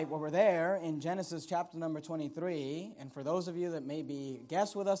Well, we're there in Genesis chapter number 23, and for those of you that may be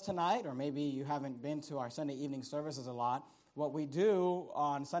guests with us tonight, or maybe you haven't been to our Sunday evening services a lot, what we do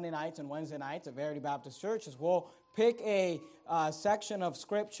on Sunday nights and Wednesday nights at Verity Baptist Church is we'll pick a section of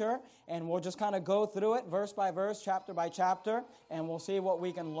Scripture, and we'll just kind of go through it verse by verse, chapter by chapter, and we'll see what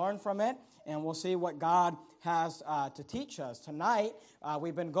we can learn from it, and we'll see what God has to teach us. Tonight,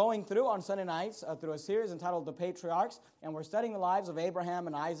 we've been going through on Sunday nights through a series entitled The Patriarchs, and we're studying the lives of Abraham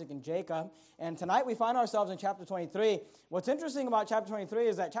and Isaac and Jacob. And tonight we find ourselves in chapter 23. What's interesting about chapter 23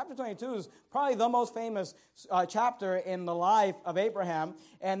 is that chapter 22 is probably the most famous chapter in the life of Abraham.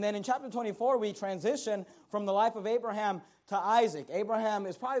 And then in chapter 24, we transition from the life of Abraham to Isaac. Abraham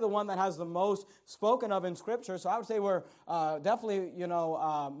is probably the one that has the most spoken of in Scripture, so I would say we're definitely,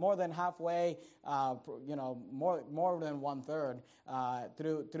 more than halfway, more than one-third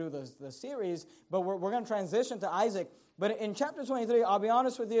through the series, but we're going to transition to Isaac. But in chapter 23, I'll be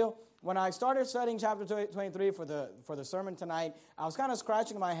honest with you, when I started studying chapter 23 for the sermon tonight, I was kind of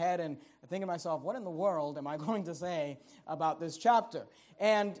scratching my head and thinking to myself, what in the world am I going to say about this chapter?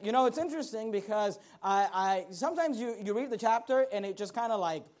 And, it's interesting because I sometimes you read the chapter and it just kind of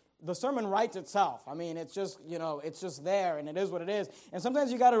like, the sermon writes itself. I mean, it's just, it's just there, and it is what it is. And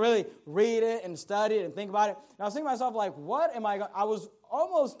sometimes you got to really read it and study it and think about it. And I was thinking to myself, like, what am I going to... I was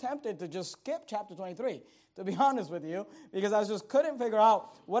almost tempted to just skip chapter 23, to be honest with you, because I just couldn't figure out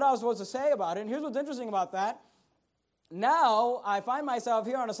what I was supposed to say about it. And here's what's interesting about that. Now, I find myself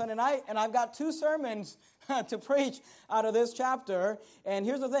here on a Sunday night, and I've got two sermons to preach out of this chapter. And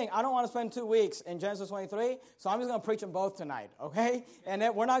here's the thing. I don't want to spend 2 weeks in Genesis 23, so I'm just going to preach them both tonight, okay? And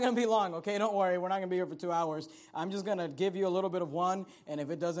we're not going to be long, okay? Don't worry. We're not going to be here for 2 hours. I'm just going to give you a little bit of one, and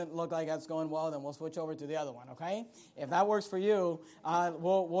if it doesn't look like that's going well, then we'll switch over to the other one, okay? If that works for you,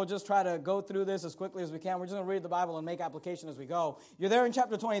 we'll just try to go through this as quickly as we can. We're just going to read the Bible and make application as we go. You're there in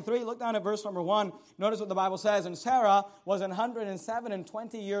chapter 23. Look down at verse number 1. Notice what the Bible says. And Sarah was 107 and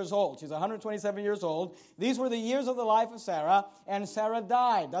 20 years old. She's 127 years old. These were the years of the life of Sarah, and Sarah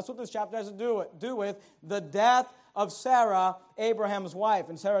died. That's what this chapter has to do with the death of Sarah, Abraham's wife.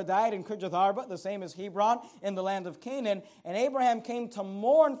 And Sarah died in Kirjath Arba, the same as Hebron, in the land of Canaan. And Abraham came to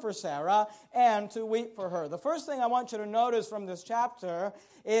mourn for Sarah and to weep for her. The first thing I want you to notice from this chapter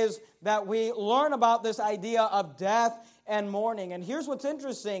is that we learn about this idea of death and mourning. And here's what's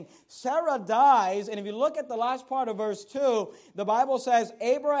interesting. Sarah dies, and if you look at the last part of verse 2, the Bible says,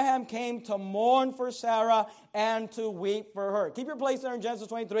 Abraham came to mourn for Sarah and to weep for her. Keep your place there in Genesis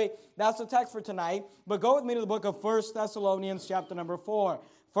 23. That's the text for tonight. But go with me to the book of 1 Thessalonians chapter number 4.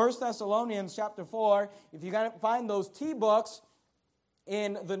 1 Thessalonians chapter 4, if you got to find those T books,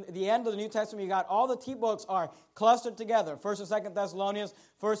 in the end of the New Testament, you got all the T books are clustered together. 1st and 2nd Thessalonians,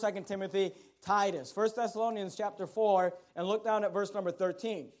 1st, 2nd Timothy, Titus. 1 Thessalonians chapter 4, and look down at verse number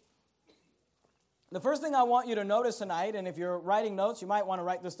 13. The first thing I want you to notice tonight, and if you're writing notes, you might want to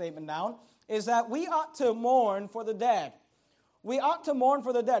write this statement down, is that we ought to mourn for the dead. We ought to mourn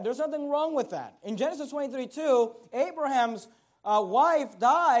for the dead. There's nothing wrong with that. In Genesis 23:2, Abraham's wife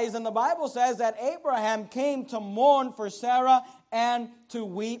dies, and the Bible says that Abraham came to mourn for Sarah and to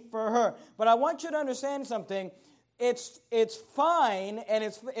weep for her. But I want you to understand something. It's fine, and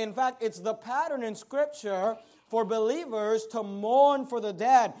it's the pattern in Scripture for believers to mourn for the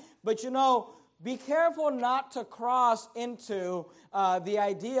dead. But be careful not to cross into the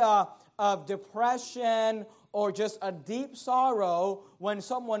idea of depression or just a deep sorrow when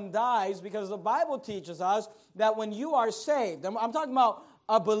someone dies, because the Bible teaches us that when you are saved, I'm talking about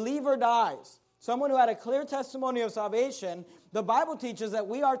a believer dies, someone who had a clear testimony of salvation, the Bible teaches that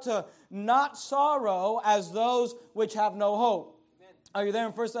we are to not sorrow as those which have no hope. Amen. Are you there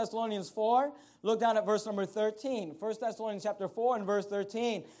in 1 Thessalonians 4? Look down at verse number 13. 1 Thessalonians chapter 4 and verse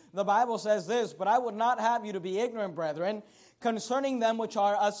 13. The Bible says this, "But I would not have you to be ignorant, brethren, concerning them which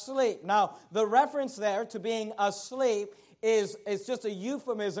are asleep." Now, the reference there to being asleep is just a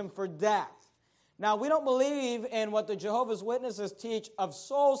euphemism for death. Now, we don't believe in what the Jehovah's Witnesses teach of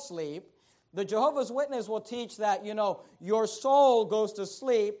soul sleep. The Jehovah's Witness will teach that, your soul goes to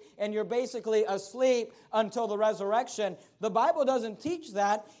sleep and you're basically asleep until the resurrection. The Bible doesn't teach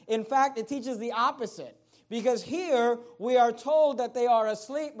that. In fact, it teaches the opposite. Because here we are told that they are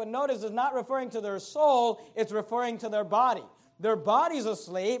asleep, but notice it's not referring to their soul, it's referring to their body. Their body's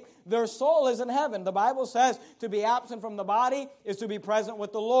asleep, their soul is in heaven. The Bible says to be absent from the body is to be present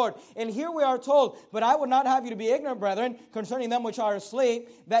with the Lord. And here we are told, "But I would not have you to be ignorant, brethren, concerning them which are asleep,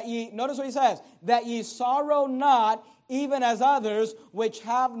 that ye," notice what he says, "that ye sorrow not, even as others which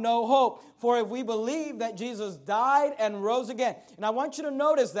have no hope. For if we believe that Jesus died and rose again, and I want you to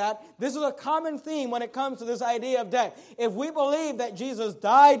notice that this is a common theme when it comes to this idea of death. If we believe that Jesus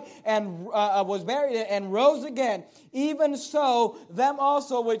died and was buried and rose again, even so, them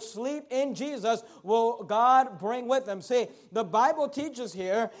also which sleep in Jesus will God bring with them. See, the Bible teaches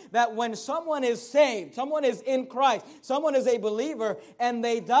here that when someone is saved, someone is in Christ, someone is a believer, and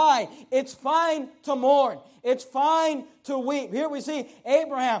they die, it's fine to mourn. It's fine to weep. Here we see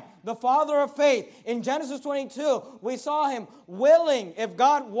Abraham, the father of faith. In Genesis 22, we saw him willing, if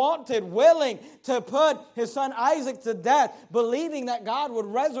God wanted, willing to put his son Isaac to death, believing that God would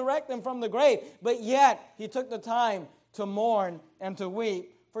resurrect him from the grave. But yet, he took the time to mourn and to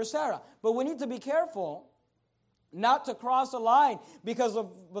weep for Sarah. But we need to be careful not to cross the line, because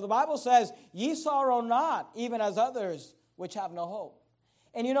the Bible says, ye sorrow not, even as others which have no hope.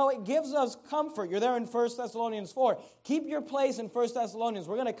 And you know, it gives us comfort. You're there in 1 Thessalonians 4. Keep your place in 1 Thessalonians.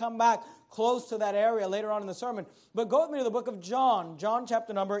 We're going to come back close to that area later on in the sermon. But go with me to the book of John, John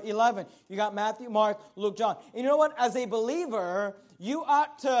chapter number 11. You got Matthew, Mark, Luke, John. And you know what? As a believer, you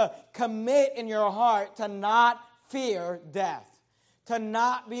ought to commit in your heart to not fear death, to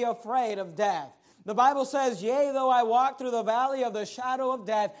not be afraid of death. The Bible says, yea, though I walk through the valley of the shadow of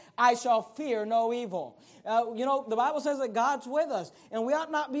death, I shall fear no evil. The Bible says that God's with us, and we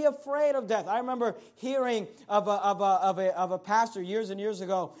ought not be afraid of death. I remember hearing of a pastor years and years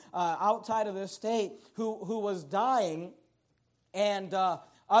ago outside of this state who was dying, and a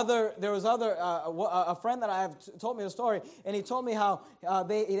friend that I have told me the story, and he told me how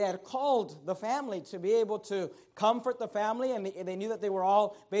they had called the family to be able to comfort the family, and they knew that they were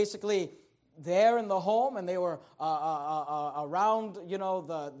all basically there in the home, and they were around,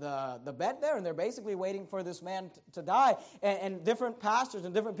 the bed there, and they're basically waiting for this man to die. And different pastors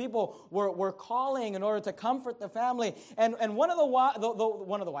and different people were calling in order to comfort the family. And one of the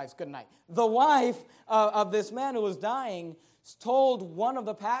wives, good night. The wife of this man who was dying told one of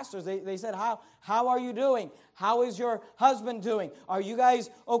the pastors, they said, how are you doing? How is your husband doing? Are you guys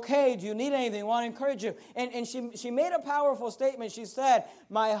okay? Do you need anything? I want to encourage you. And she made a powerful statement. She said,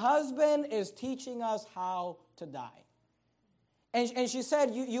 my husband is teaching us how to die. And she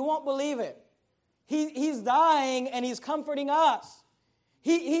said, you won't believe it. He's dying and he's comforting us.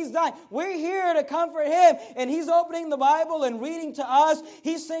 He's dying. We're here to comfort him. And he's opening the Bible and reading to us.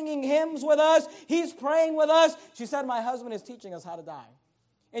 He's singing hymns with us. He's praying with us. She said, my husband is teaching us how to die.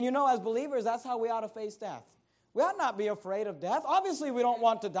 And as believers, that's how we ought to face death. We ought not be afraid of death. Obviously, we don't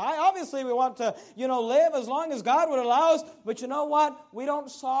want to die. Obviously, we want to, live as long as God would allow us. But you know what? We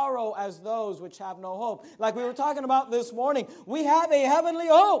don't sorrow as those which have no hope. Like we were talking about this morning, we have a heavenly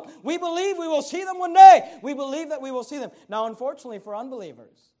hope. We believe we will see them one day. We believe that we will see them. Now, unfortunately, for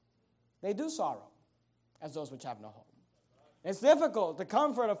unbelievers, they do sorrow as those which have no hope. It's difficult to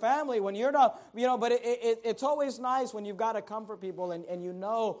comfort a family when you're not, but it's always nice when you've got to comfort people and you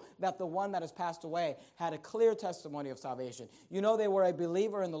know that the one that has passed away had a clear testimony of salvation. You know they were a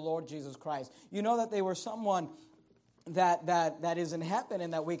believer in the Lord Jesus Christ. You know that they were someone that is in heaven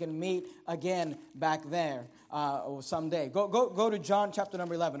and that we can meet again back there someday. Go to John chapter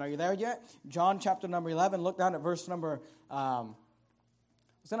number 11. Are you there yet? John chapter number 11. Look down at verse number, I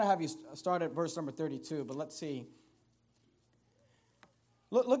was going to have you start at verse number 32, but let's see.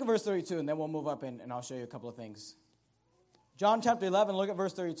 Look at verse 32, and then we'll move up and I'll show you a couple of things. John chapter 11, look at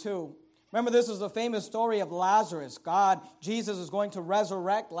verse 32. Remember, this is the famous story of Lazarus. Jesus is going to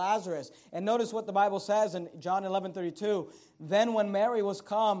resurrect Lazarus. And notice what the Bible says in John 11:32. Then when Mary was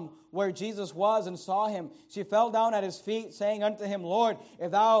come where Jesus was and saw him, she fell down at his feet, saying unto him, Lord,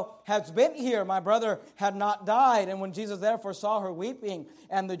 if thou hadst been here, my brother had not died. And when Jesus therefore saw her weeping,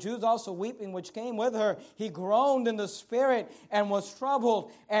 and the Jews also weeping, which came with her, he groaned in the spirit and was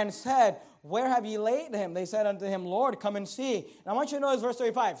troubled, and said, where have ye laid him? They said unto him, Lord, come and see. And I want you to notice verse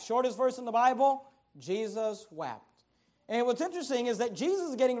 35. Shortest verse in the Bible, Jesus wept. And what's interesting is that Jesus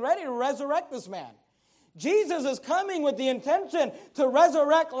is getting ready to resurrect this man. Jesus is coming with the intention to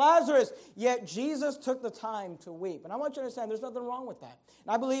resurrect Lazarus, yet Jesus took the time to weep. And I want you to understand there's nothing wrong with that.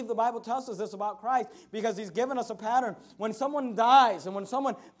 And I believe the Bible tells us this about Christ because he's given us a pattern. When someone dies and when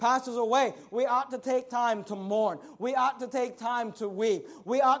someone passes away, we ought to take time to mourn. We ought to take time to weep.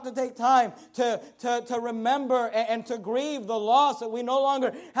 We ought to take time to remember and to grieve the loss that we no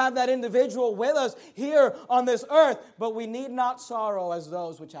longer have that individual with us here on this earth. But we need not sorrow as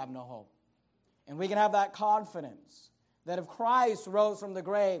those which have no hope. And we can have that confidence that if Christ rose from the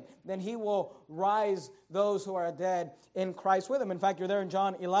grave, then he will rise those who are dead in Christ with him. In fact, you're there in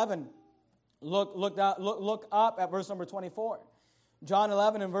John 11. Look up at verse number 24. John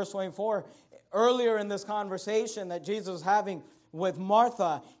 11 and verse 24. earlier in this conversation that Jesus is having with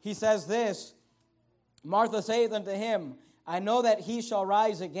Martha, he says this, Martha saith unto him, I know that he shall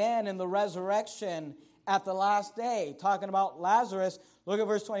rise again in the resurrection at the last day. Talking about Lazarus, look at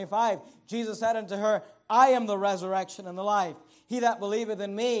verse 25. Jesus said unto her, I am the resurrection and the life. He that believeth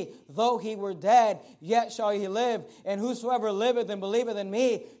in me, though he were dead, yet shall he live. And whosoever liveth and believeth in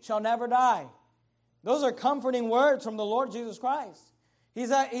me shall never die. Those are comforting words from the Lord Jesus Christ. He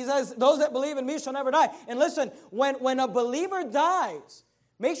says, those that believe in me shall never die. And listen, when a believer dies,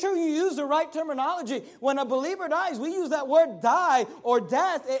 make sure you use the right terminology. When a believer dies, we use that word die or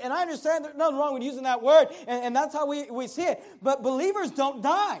death. And I understand there's nothing wrong with using that word. And that's how we see it. But believers don't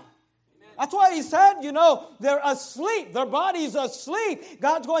die. That's why he said, they're asleep. Their body's asleep.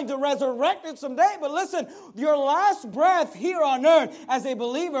 God's going to resurrect it someday. But listen, your last breath here on earth as a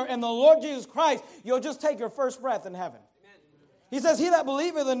believer in the Lord Jesus Christ, you'll just take your first breath in heaven. He says, he that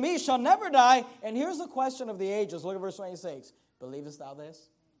believeth in me shall never die. And here's the question of the ages. Look at verse 26. Believest thou this?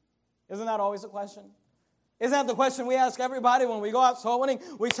 Isn't that always a question? Isn't that the question we ask everybody when we go out soul winning?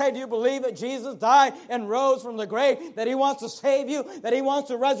 We say, do you believe that Jesus died and rose from the grave, that he wants to save you, that he wants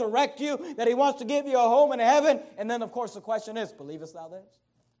to resurrect you, that he wants to give you a home in heaven? And then, of course, the question is, believest thou this?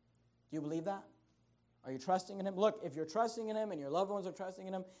 Do you believe that? Are you trusting in him? Look, if you're trusting in him and your loved ones are trusting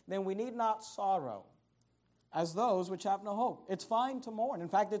in him, then we need not sorrow as those which have no hope. It's fine to mourn. In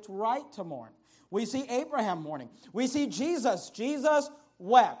fact, it's right to mourn. We see Abraham mourning. We see Jesus. Jesus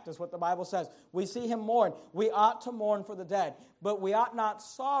wept, is what the Bible says. We see him mourn. We ought to mourn for the dead, but we ought not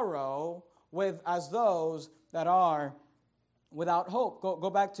sorrow as those that are without hope. Go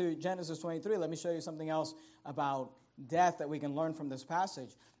back to Genesis 23. Let me show you something else about death that we can learn from this passage.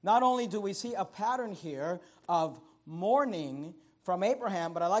 Not only do we see a pattern here of mourning from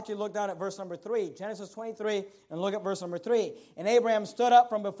Abraham, but I'd like you to look down at verse number 3. Genesis 23, and look at verse number 3. And Abraham stood up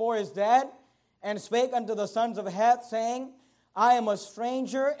from before his dead, and spake unto the sons of Heth, saying, I am a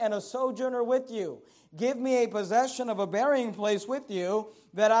stranger and a sojourner with you. Give me a possession of a burying place with you,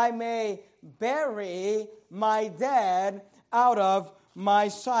 that I may bury my dead out of my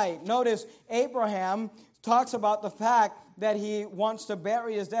sight. Notice Abraham talks about the fact that he wants to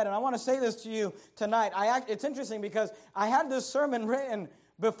bury his dead. And I want to say this to you tonight. It's interesting because I had this sermon written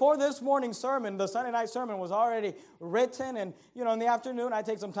before this morning's sermon. The Sunday night sermon was already written, and in the afternoon I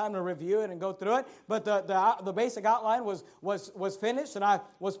take some time to review it and go through it. But the basic outline was finished, and I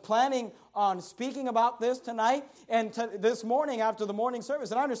was planning on speaking about this tonight and this morning after the morning service.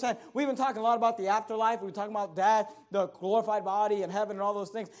 And I understand we've been talking a lot about the afterlife. We've been talking about death, the glorified body, and heaven, and all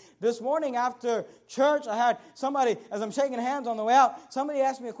those things. This morning after church, I had somebody, as I'm shaking hands on the way out, somebody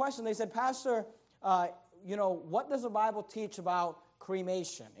asked me a question. They said, Pastor, what does the Bible teach about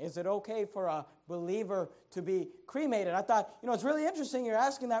cremation? Is it okay for a believer to be cremated? I thought, it's really interesting you're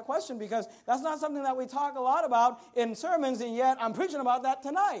asking that question, because that's not something that we talk a lot about in sermons, and yet I'm preaching about that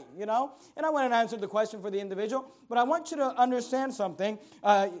tonight, And I went and answered the question for the individual. But I want you to understand something.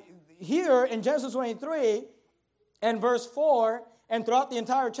 Here in Genesis 23 and verse 4, and throughout the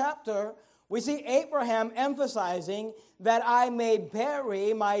entire chapter, we see Abraham emphasizing that I may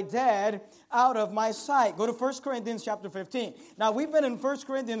bury my dead out of my sight. Go to 1 Corinthians chapter 15. Now, we've been in 1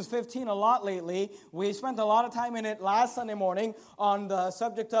 Corinthians 15 a lot lately. We spent a lot of time in it last Sunday morning on the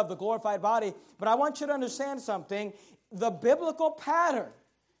subject of the glorified body. But I want you to understand something. The biblical pattern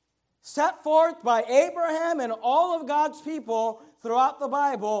set forth by Abraham and all of God's people throughout the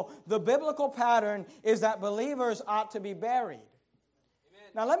Bible, the biblical pattern is that believers ought to be buried.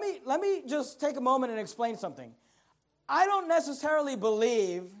 Now, let me just take a moment and explain something. I don't necessarily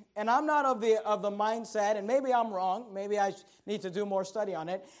believe, and I'm not of the mindset, and maybe I'm wrong, maybe I need to do more study on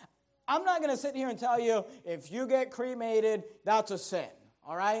it. I'm not going to sit here and tell you, if you get cremated, that's a sin,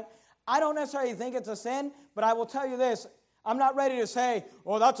 all right? I don't necessarily think it's a sin, but I will tell you this. I'm not ready to say,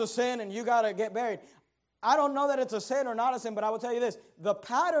 oh, that's a sin and you got to get buried. I don't know that it's a sin or not a sin, but I will tell you this. The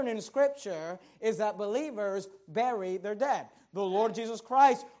pattern in Scripture is that believers bury their dead. The Lord Jesus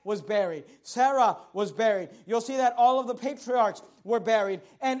Christ was buried. Sarah was buried. You'll see that all of the patriarchs were buried.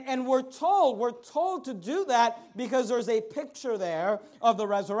 And we're told to do that because there's a picture there of the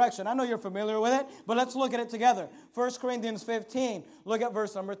resurrection. I know you're familiar with it, but let's look at it together. 1 Corinthians 15. Look at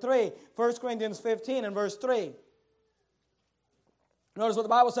verse number 3. 1 Corinthians 15 and verse 3. Notice what the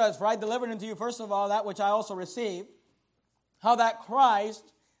Bible says. For I delivered unto you first of all that which I also received, how that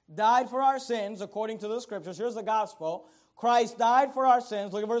Christ died for our sins according to the Scriptures. Here's the gospel. Christ died for our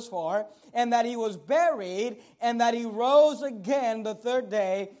sins, look at verse 4, and that he was buried, and that he rose again the third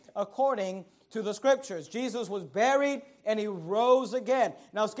day according to the Scriptures. Jesus was buried, and he rose again.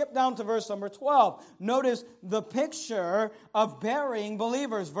 Now skip down to verse number 12. Notice the picture of burying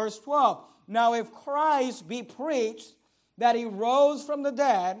believers. Verse 12. Now if Christ be preached that he rose from the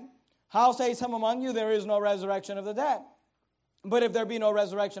dead, how say some among you there is no resurrection of the dead? But if there be no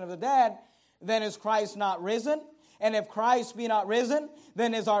resurrection of the dead, then is Christ not risen? And if Christ be not risen,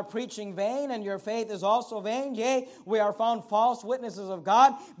 then is our preaching vain, and your faith is also vain. Yea, we are found false witnesses of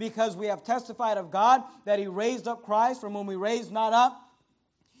God, because we have testified of God that he raised up Christ, from whom we raised not up.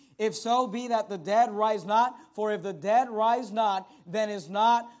 If so be that the dead rise not, for if the dead rise not, then is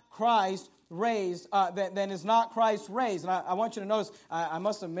not Christ raised, then is not Christ raised. And I want you to notice, I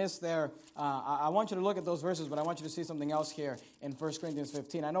must have missed there. I want you to look at those verses, but I want you to see something else here in 1 Corinthians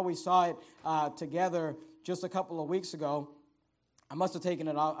 15. I know we saw it together just a couple of weeks ago. I must have taken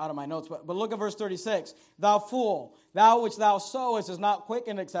it out of my notes, but look at verse 36. Thou fool, thou which thou sowest is not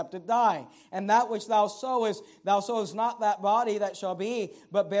quickened except it die. And that which thou sowest not that body that shall be,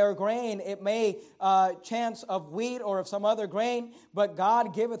 but bear grain. It may chance of wheat or of some other grain, but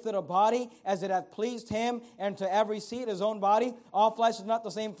God giveth it a body as it hath pleased him, and to every seed his own body. All flesh is not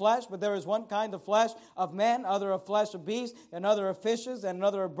the same flesh, but there is one kind of flesh of men, other of flesh of beasts, another of fishes, and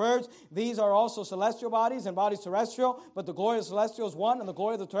another of birds. These are also celestial bodies, and bodies terrestrial, but the glory of the celestial is one, and the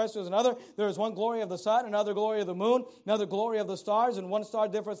glory of the terrestrial is another. There is one glory of the sun, another glory of the moon, another glory of the stars, and one star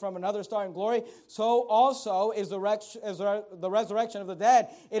differeth from another star in glory. So also is the resurrection of the dead.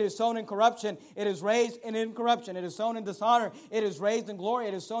 It is sown in corruption, it is raised in incorruption. It is sown in dishonor, it is raised in glory.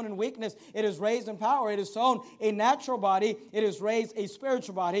 It is sown in weakness, it is raised in power. It is sown a natural body, it is raised a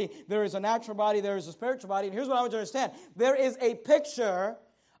spiritual body. There is a natural body, there is a spiritual body. And here's what I want you to understand. There is a picture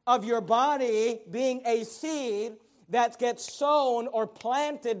of your body being a seed that gets sown or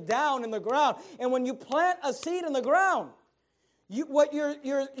planted down in the ground. And when you plant a seed in the ground,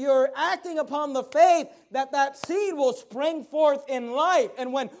 you're acting upon the faith that seed will spring forth in life.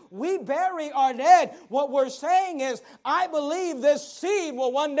 And when we bury our dead, what we're saying is, I believe this seed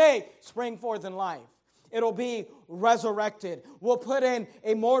will one day spring forth in life. It'll be resurrected. We'll put in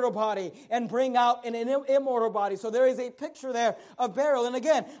a mortal body and bring out an immortal body. So there is a picture there of burial. And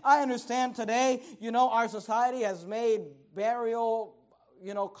again, I understand today, our society has made burial,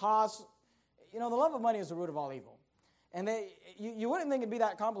 costs. The love of money is the root of all evil. And you wouldn't think it'd be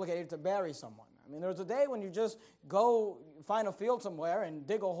that complicated to bury someone. I mean, there was a day when you just go find a field somewhere and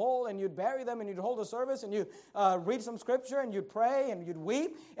dig a hole, and you'd bury them, and you'd hold a service, and you'd read some scripture, and you'd pray, and you'd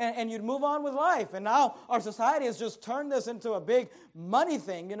weep, and you'd move on with life. And now our society has just turned this into a big money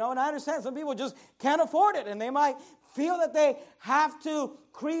thing, and I understand some people just can't afford it, and they might feel that they have to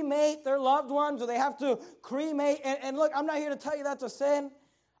cremate their loved ones, or they have to cremate, and look, I'm not here to tell you that's a sin.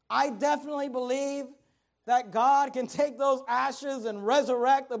 I definitely believe that God can take those ashes and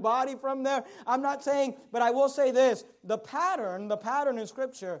resurrect the body from there. I'm not saying, but I will say this. The pattern in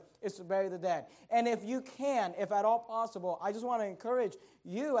Scripture is to bury the dead. And if you can, if at all possible, I just want to encourage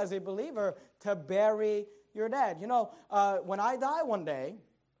you as a believer to bury your dead. When I die one day,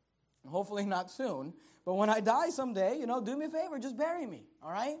 hopefully not soon, but when I die someday, do me a favor, just bury me,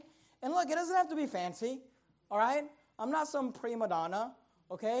 all right? And look, it doesn't have to be fancy, all right? I'm not some prima donna,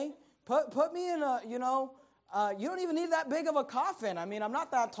 okay? Put me in a, you don't even need that big of a coffin. I mean, I'm not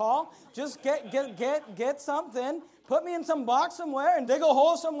that tall. Just get something. Put me in some box somewhere and dig a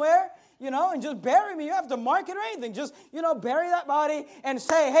hole somewhere, and just bury me. You have to mark it or anything. Just, bury that body and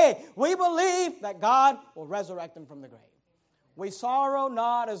say, hey, we believe that God will resurrect him from the grave. We sorrow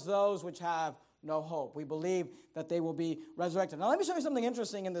not as those which have no hope. We believe that they will be resurrected. Now, let me show you something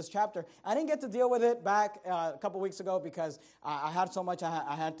interesting in this chapter. I didn't get to deal with it back a couple weeks ago because I had so much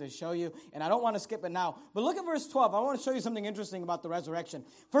I had to show you, and I don't want to skip it now. But look at verse 12. I want to show you something interesting about the resurrection.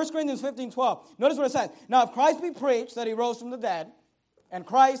 1 Corinthians 15:12. Notice what it says. Now, if Christ be preached that he rose from the dead, and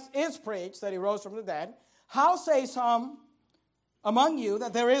Christ is preached that he rose from the dead, how say some among you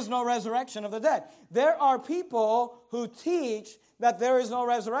that there is no resurrection of the dead? There are people who teach that there is no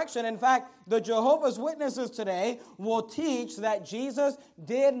resurrection. In fact, the Jehovah's Witnesses today will teach that Jesus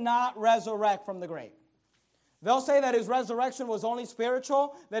did not resurrect from the grave. They'll say that his resurrection was only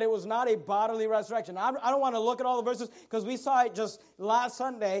spiritual, that it was not a bodily resurrection. I don't want to look at all the verses because we saw it just last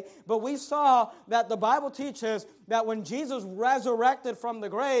Sunday, but we saw that the Bible teaches that when Jesus resurrected from the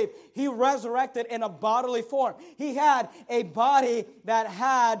grave, he resurrected in a bodily form. He had a body that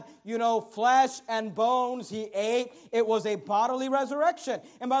had, flesh and bones. He ate. It was a bodily resurrection.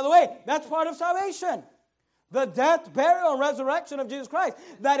 And by the way, that's part of salvation. The death, burial, and resurrection of Jesus Christ.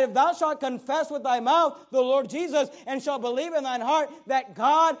 That if thou shalt confess with thy mouth the Lord Jesus and shalt believe in thine heart that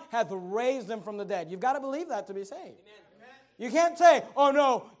God hath raised him from the dead. You've got to believe that to be saved. Amen. You can't say, oh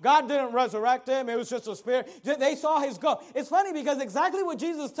no, God didn't resurrect him, it was just a spirit. They saw his ghost. It's funny because exactly what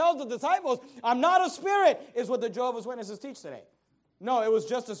Jesus tells the disciples, I'm not a spirit, is what the Jehovah's Witnesses teach today. No, it was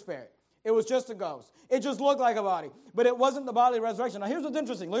just a spirit. It was just a ghost. It just looked like a body. But it wasn't the bodily resurrection. Now here's what's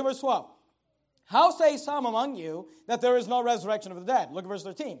interesting. Look at verse 12. How say some among you that there is no resurrection of the dead? Look at verse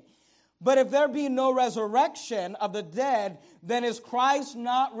 13. But if there be no resurrection of the dead, then is Christ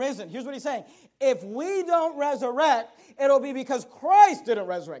not risen? Here's what he's saying. If we don't resurrect, it'll be because Christ didn't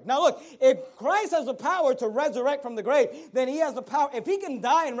resurrect. Now look, if Christ has the power to resurrect from the grave, then he has the power. If he can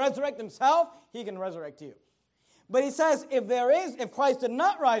die and resurrect himself, he can resurrect you. But he says, if Christ did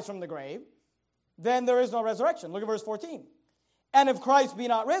not rise from the grave, then there is no resurrection. Look at verse 14. And if Christ be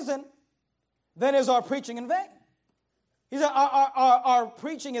not risen, then is our preaching in vain. He said, our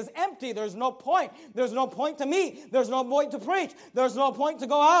preaching is empty. There's no point. There's no point to meet. There's no point to preach. There's no point to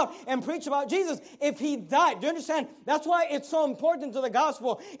go out and preach about Jesus if he died. Do you understand? That's why it's so important to the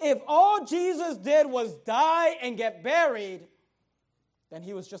gospel. If all Jesus did was die and get buried, then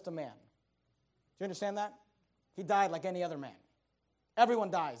he was just a man. Do you understand that? He died like any other man. Everyone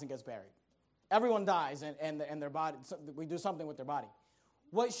dies and gets buried. Everyone dies and their body, we do something with their body.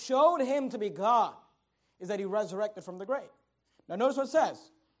 What showed him to be God is that he resurrected from the grave. Now notice what it says.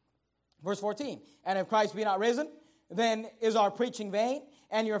 Verse 14. And if Christ be not risen, then is our preaching vain,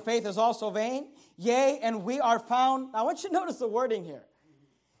 and your faith is also vain. Yea, and we are found, now I want you to notice the wording here.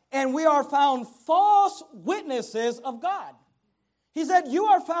 And we are found false witnesses of God. He said, you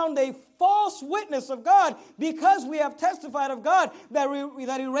are found a false witness of God because we have testified of God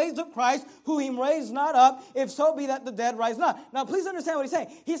that he raised up Christ, who he raised not up, if so be that the dead rise not. Now, please understand what he's saying.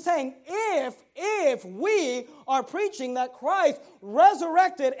 He's saying, if we are preaching that Christ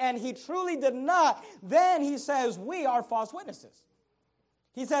resurrected and he truly did not, then he says we are false witnesses.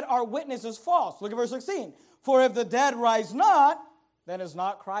 He said our witness is false. Look at verse 16. For if the dead rise not, then is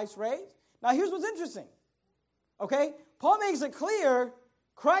not Christ raised? Now, here's what's interesting. Okay? Paul makes it clear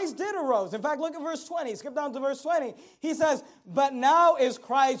Christ did arise. In fact, look at verse 20. Skip down to verse 20. He says, but now is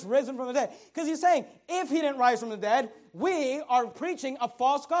Christ risen from the dead. Because he's saying, if he didn't rise from the dead, we are preaching a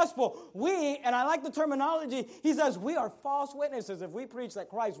false gospel. We, and I like the terminology, he says, we are false witnesses if we preach that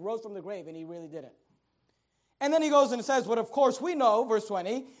Christ rose from the grave and he really didn't. And then he goes and says, but of course we know, verse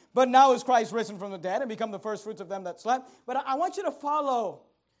 20, but now is Christ risen from the dead and become the first fruits of them that slept. But I want you to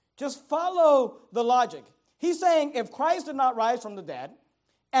just follow the logic. He's saying if Christ did not rise from the dead,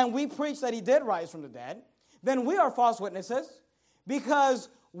 and we preach that he did rise from the dead, then we are false witnesses because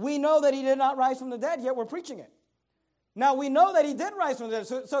we know that he did not rise from the dead, yet we're preaching it. Now, we know that he did rise from the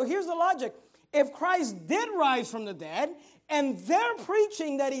dead. So here's the logic. If Christ did rise from the dead, and they're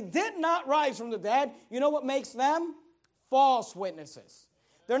preaching that he did not rise from the dead, you know what makes them? False witnesses.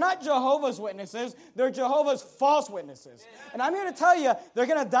 They're not Jehovah's Witnesses. They're Jehovah's false witnesses. And I'm here to tell you, they're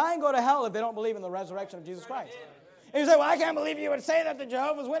going to die and go to hell if they don't believe in the resurrection of Jesus Christ. And you say, well, I can't believe you would say that to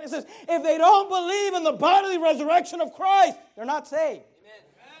Jehovah's Witnesses. If they don't believe in the bodily resurrection of Christ, they're not saved.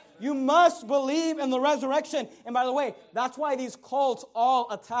 You must believe in the resurrection. And by the way, that's why these cults all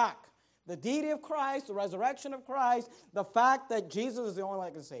attack the deity of Christ, the resurrection of Christ, the fact that Jesus is the only one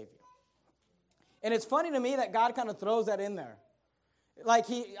that can save you. And it's funny to me that God kind of throws that in there. Like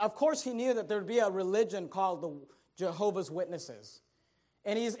of course he knew that there'd be a religion called the Jehovah's Witnesses.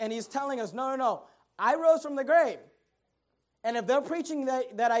 And he's telling us, no, I rose from the grave. And if they're preaching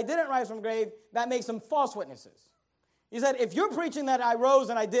that I didn't rise from the grave, that makes them false witnesses. He said, if you're preaching that I rose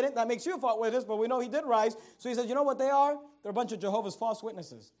and I didn't, that makes you a false witness, but we know he did rise. So he says, you know what they are? They're a bunch of Jehovah's false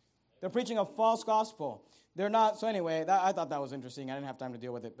witnesses. They're preaching a false gospel. They're not. So anyway, I thought that was interesting. I didn't have time to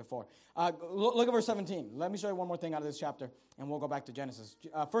deal with it before. Look at verse 17. Let me show you one more thing out of this chapter, and we'll go back to Genesis.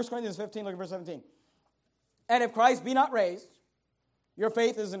 1 Corinthians 15, look at verse 17. And if Christ be not raised, your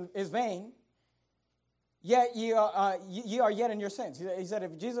faith is vain, yet ye are yet in your sins. He said,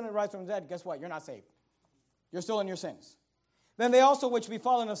 if Jesus didn't rise from the dead, guess what? You're not saved. You're still in your sins. Then they also which be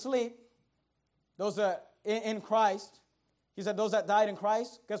fallen asleep, those that in Christ, he said, those that died in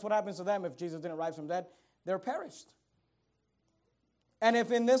Christ, guess what happens to them if Jesus didn't rise from the dead? They're perished. And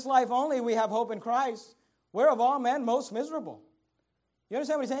if in this life only we have hope in Christ, we're of all men most miserable. You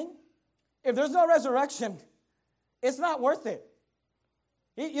understand what he's saying? If there's no resurrection, it's not worth it.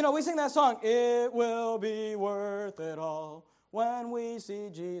 You know, we sing that song, it will be worth it all when we see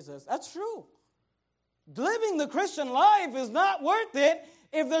Jesus. That's true. Living the Christian life is not worth it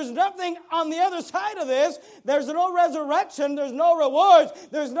if there's nothing on the other side of this. There's no resurrection, there's no rewards,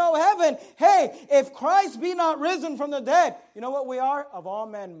 there's no heaven. Hey, if Christ be not risen from the dead, you know what we are? Of all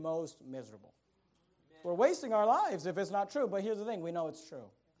men most miserable. Amen. We're wasting our lives if it's not true, but here's the thing, we know it's true.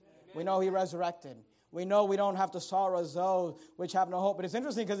 Amen. We know he resurrected. We know we don't have to sorrow as those which have no hope. But it's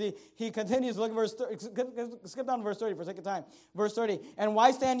interesting because he continues, look at verse 30, skip down to verse 30 for a second time. Verse 30, and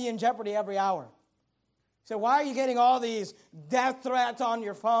why stand ye in jeopardy every hour? So why are you getting all these death threats on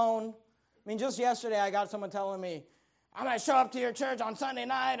your phone? I mean, just yesterday I got someone telling me, I'm going to show up to your church on Sunday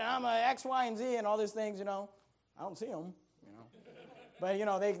night, and I'm a X, Y, and Z, and all these things, I don't see them, But,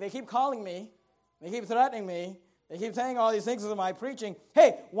 they keep calling me. They keep threatening me. They keep saying all these things of my preaching.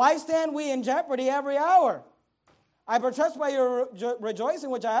 Hey, why stand we in jeopardy every hour? I protest by your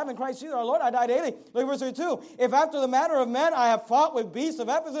rejoicing, which I have in Christ Jesus our Lord, I die daily. Look at verse 32. If after the manner of men I have fought with beasts of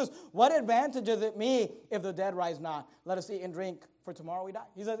Ephesus, what advantage is it me if the dead rise not? Let us eat and drink, for tomorrow we die.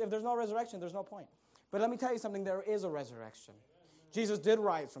 He says, if there's no resurrection, there's no point. But let me tell you something, there is a resurrection. Jesus did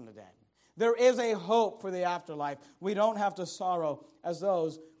rise from the dead. There is a hope for the afterlife. We don't have to sorrow as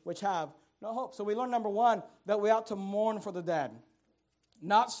those which have no hope. So we learn, number one, that we ought to mourn for the dead.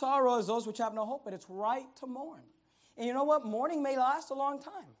 Not sorrow as those which have no hope, but it's right to mourn. And you know what? Mourning may last a long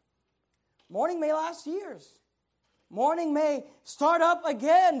time. Mourning may last years. Mourning may start up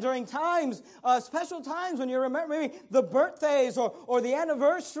again during times, special times when you remember maybe the birthdays or the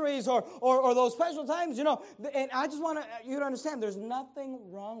anniversaries or those special times, And I just want you to understand there's nothing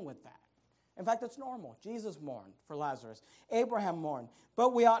wrong with that. In fact, it's normal. Jesus mourned for Lazarus. Abraham mourned.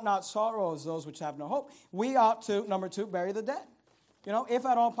 But we ought not sorrow as those which have no hope. We ought to, number two, bury the dead. If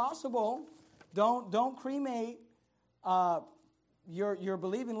at all possible, don't cremate your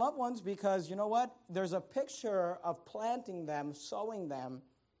believing loved ones, because you know what? There's a picture of planting them, sowing them,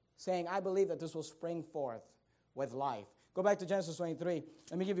 saying, I believe that this will spring forth with life. Go back to Genesis 23.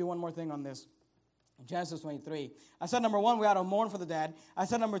 Let me give you one more thing on this. Genesis 23. I said, number one, we ought to mourn for the dead. I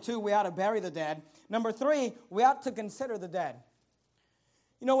said, number two, we ought to bury the dead. Number three, we ought to consider the dead.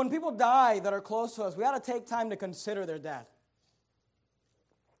 When people die that are close to us, we ought to take time to consider their death.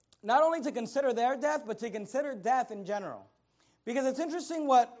 Not only to consider their death, but to consider death in general. Because it's interesting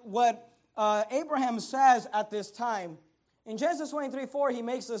what Abraham says at this time. In Genesis 23:4, he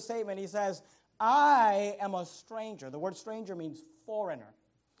makes this statement. He says, I am a stranger. The word stranger means foreigner.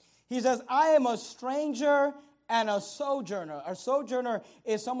 He says, I am a stranger and a sojourner. A sojourner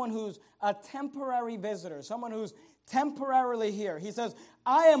is someone who's a temporary visitor, someone who's temporarily here. He says,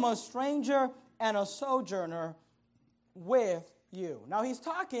 I am a stranger and a sojourner with you. Now, he's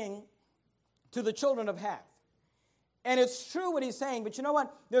talking to the children of Heth. And it's true what he's saying, but you know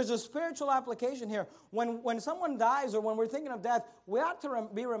what? There's a spiritual application here. When someone dies or when we're thinking of death, we ought to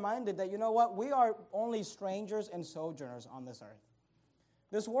be reminded that, you know what? We are only strangers and sojourners on this earth.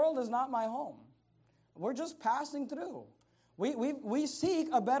 This world is not my home. We're just passing through. We seek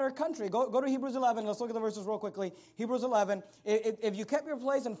a better country. Go to Hebrews 11. Let's look at the verses real quickly. Hebrews 11. If you kept your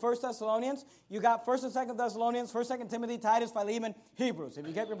place in 1 Thessalonians, you got 1 and 2 Thessalonians, 1, 2 Timothy, Titus, Philemon, Hebrews. If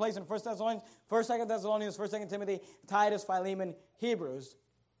you kept your place in 1 Thessalonians, 1, 2 Thessalonians, 1, 2 Timothy, Titus, Philemon, Hebrews.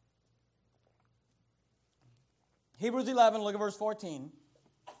 Hebrews 11, look at verse 14.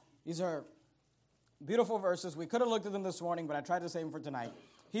 These are beautiful verses. We could have looked at them this morning, but I tried to save them for tonight.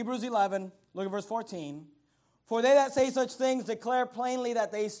 Hebrews 11, look at verse 14. For they that say such things declare plainly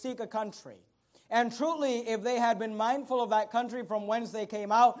that they seek a country. And truly, if they had been mindful of that country from whence they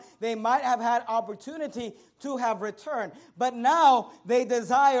came out, they might have had opportunity to have returned. But now they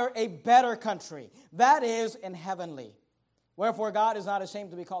desire a better country, that is, in heavenly. Wherefore God is not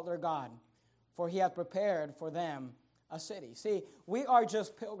ashamed to be called their God, for he hath prepared for them a city. See, we are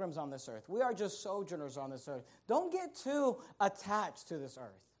just pilgrims on this earth. We are just sojourners on this earth. Don't get too attached to this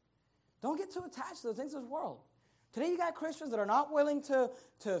earth. Don't get too attached to the things of this world. Today you got Christians that are not willing to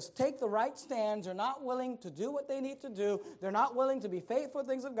take the right stands. They're not willing to do what they need to do. They're not willing to be faithful to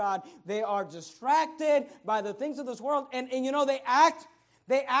things of God. They are distracted by the things of this world. And they act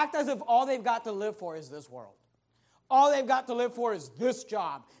as if all they've got to live for is this world. All they've got to live for is this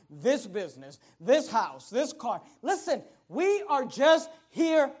job, this business, this house, this car. Listen, we are just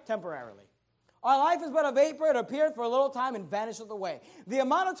here temporarily. Our life is but a vapor. It appeareth for a little time and vanisheth away. The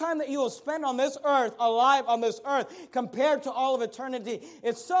amount of time that you will spend on this earth, alive on this earth, compared to all of eternity,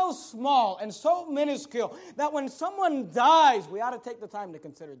 it's so small and so minuscule that when someone dies, we ought to take the time to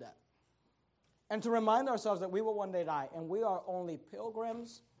consider that. And to remind ourselves that we will one day die, and we are only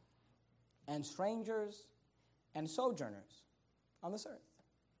pilgrims and strangers and sojourners on this earth.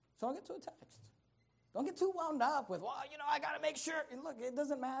 So don't get too attached. Don't get too wound up with, I got to make sure. And look, it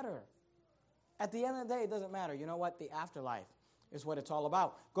doesn't matter. At the end of the day, it doesn't matter. You know what? The afterlife is what it's all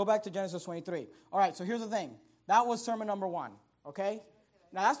about. Go back to Genesis 23. All right, so here's the thing. That was sermon number 1, okay?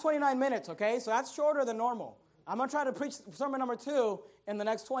 Now, that's 29 minutes, okay? So that's shorter than normal. I'm going to try to preach sermon number 2 in the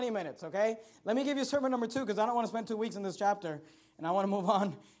next 20 minutes, okay? Let me give you sermon number 2 because I don't want to spend 2 weeks in this chapter And I want to move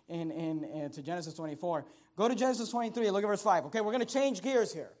on to Genesis 24. Go to Genesis 23, look at verse 5. Okay, we're going to change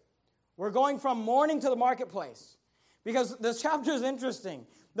gears here. We're going from mourning to the marketplace, because this chapter is interesting.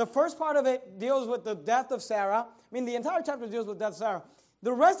 The first part of it deals with the death of Sarah. I mean, the entire chapter deals with the death of Sarah.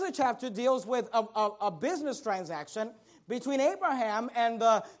 The rest of the chapter deals with a business transaction between Abraham and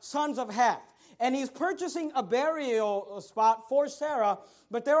the sons of Heth. And he's purchasing a burial spot for Sarah,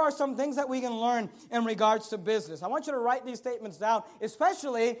 but there are some things that we can learn in regards to business. I want you to write these statements down,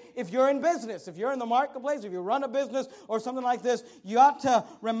 especially if you're in business. If you're in the marketplace, if you run a business or something like this, you ought to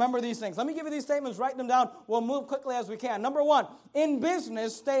remember these things. Let me give you these statements, write them down. We'll move quickly as we can. Number one, in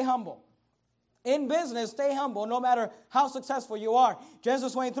business, stay humble. In business, stay humble, no matter how successful you are.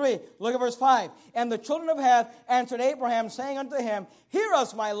 Genesis 23, look at verse 5. And the children of Heth answered Abraham, saying unto him, Hear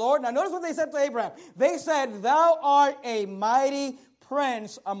us, my Lord. Now notice what they said to Abraham. They said, Thou art a mighty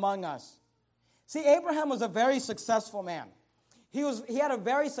prince among us. See, Abraham was a very successful man. He had a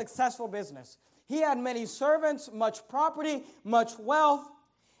very successful business. He had many servants, much property, much wealth.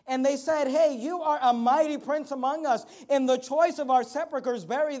 And they said, Hey, you are a mighty prince among us. In the choice of our sepulchres,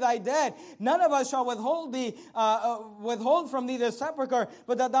 bury thy dead. None of us shall withhold from thee the sepulchre,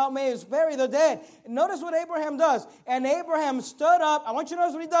 but that thou mayest bury the dead. Notice what Abraham does. And Abraham stood up, I want you to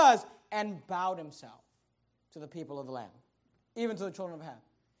notice what he does, and bowed himself to the people of the land, even to the children of Heth.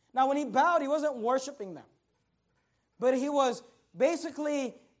 Now, when he bowed, he wasn't worshiping them, but he was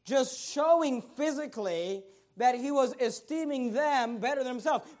basically just showing physically that he was esteeming them better than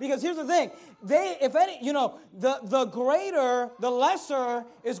himself. Because here's the thing, the greater, the lesser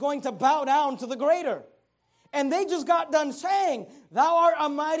is going to bow down to the greater. And they just got done saying, Thou art a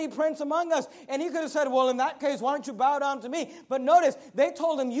mighty prince among us. And he could have said, well, in that case, why don't you bow down to me? But notice, they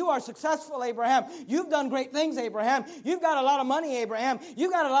told him, You are successful, Abraham. You've done great things, Abraham. You've got a lot of money, Abraham.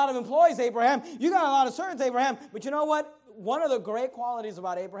 You've got a lot of employees, Abraham. You've got a lot of servants, Abraham. But you know what? One of the great qualities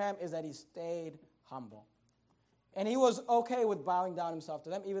about Abraham is that he stayed humble. And he was okay with bowing down himself to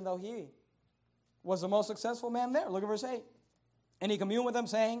them, even though he was the most successful man there. Look at verse 8. And he communed with them,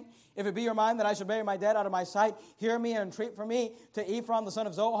 saying, If it be your mind that I should bury my dead out of my sight, hear me and entreat for me to Ephron the son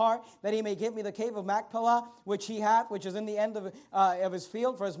of Zohar, that he may give me the cave of Machpelah, which he hath, which is in the end of his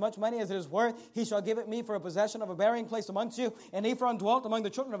field, for as much money as it is worth. He shall give it me for a possession of a burying place amongst you. And Ephron dwelt among the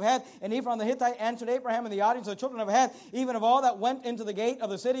children of Heth. And Ephron the Hittite answered Abraham in the audience of the children of Heth, even of all that went into the gate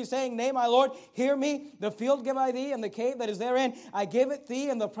of the city, saying, Nay, my Lord, hear me. The field give I thee, and the cave that is therein. I give it thee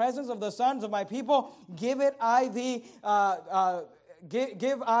in the presence of the sons of my people. Give it I thee,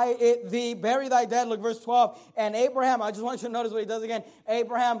 give I it thee, bury thy dead. Look, verse 12. And Abraham, I just want you to notice what he does again.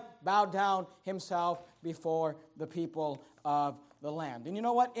 Abraham bowed down himself before the people of the land. And you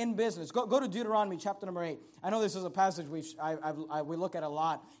know what? In business, go to Deuteronomy chapter number 8. I know this is a passage we look at a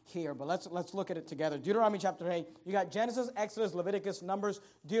lot here, but let's look at it together. Deuteronomy chapter 8. You got Genesis, Exodus, Leviticus, Numbers,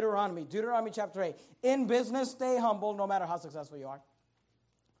 Deuteronomy. Deuteronomy chapter 8. In business, stay humble no matter how successful you are.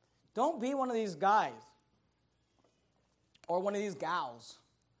 Don't be one of these guys or one of these gals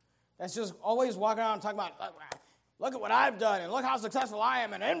that's just always walking around talking about, look at what I've done, and look how successful I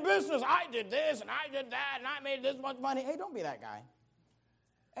am, and in business I did this, and I did that, and I made this much money. Hey, don't be that guy.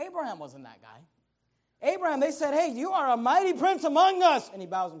 Abraham wasn't that guy. Abraham, they said, hey, you are a mighty prince among us. And he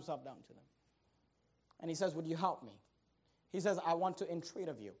bows himself down to them. And he says, would you help me? He says, I want to entreat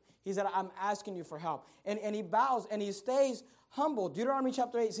of you. He said, I'm asking you for help. And he bows and he stays humble. Deuteronomy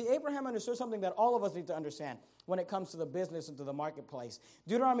chapter 8. See, Abraham understood something that all of us need to understand when it comes to the business and to the marketplace.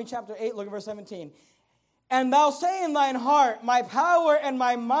 Deuteronomy chapter 8, look at verse 17. And thou say in thine heart, my power and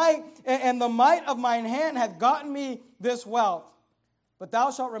my might and the might of mine hand hath gotten me this wealth. But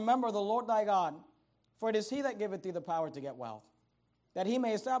thou shalt remember the Lord thy God, for it is he that giveth thee the power to get wealth, that he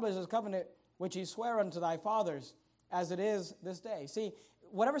may establish his covenant which he sware unto thy fathers, as it is this day. See,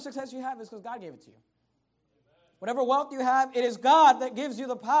 whatever success you have is because God gave it to you. Whatever wealth you have, it is God that gives you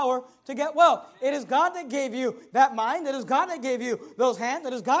the power to get wealth. It is God that gave you that mind. It is God that gave you those hands.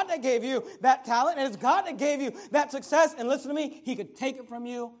 It is God that gave you that talent. It is God that gave you that success. And listen to me, he could take it from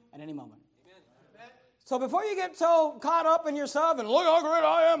you at any moment. Amen. So before you get so caught up in yourself and look how great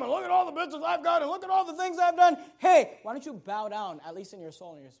I am and look at all the business I've got and look at all the things I've done, hey, why don't you bow down, at least in your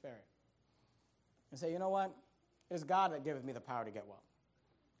soul and your spirit, and say, you know what? It is God that giveth me the power to get wealth.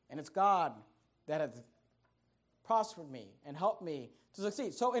 And it's God that hath prospered me and helped me to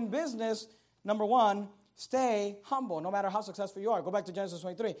succeed. So in business, number one, stay humble no matter how successful you are. Go back to Genesis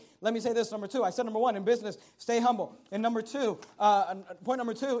 23. Let me say this, number two. I said number one, in business, stay humble. And number two, point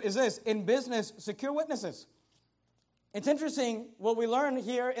number two is this. In business, secure witnesses. It's interesting what we learn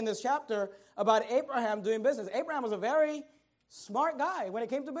here in this chapter about Abraham doing business. Abraham was a very smart guy when it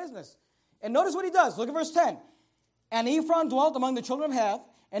came to business. And notice what he does. Look at verse 10. And Ephron dwelt among the children of Heth,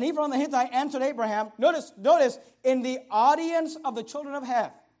 and Ephron the Hittite answered Abraham, notice, in the audience of the children of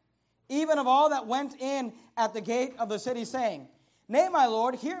Heth, even of all that went in at the gate of the city, saying, Nay, my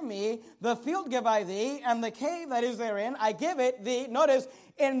Lord, hear me, the field give I thee, and the cave that is therein, I give it thee, notice,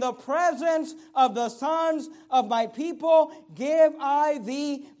 in the presence of the sons of my people, give I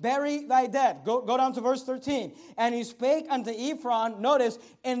thee, bury thy dead. Go down to verse 13. And he spake unto Ephron, notice,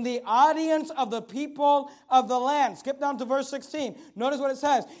 in the audience of the people of the land. Skip down to verse 16. Notice what it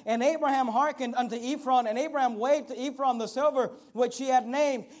says. And Abraham hearkened unto Ephron, and Abraham weighed to Ephron the silver which he had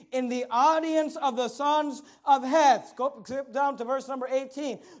named in the audience of the sons of Heth. Skip down to verse number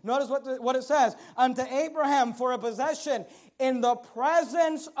 18. Notice what it says. Unto Abraham for a possession in the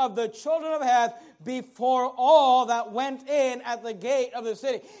presence of the children of Heth before all that went in at the gate of the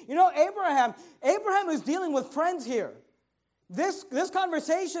city. You know, Abraham is dealing with friends here. This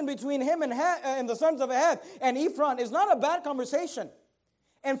conversation between him and the sons of Heth and Ephron is not a bad conversation.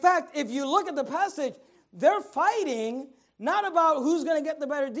 In fact, if you look at the passage, they're fighting not about who's going to get the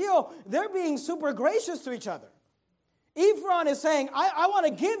better deal. They're being super gracious to each other. Ephron is saying, I want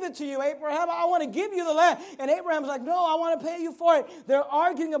to give it to you, Abraham. I want to give you the land. And Abraham's like, no, I want to pay you for it. They're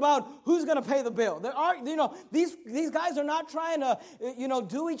arguing about who's going to pay the bill. These guys are not trying to,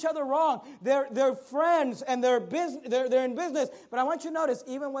 do each other wrong. They're friends and they're in business. But I want you to notice,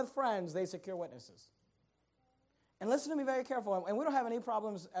 even with friends, they secure witnesses. And listen to me very careful. And we don't have any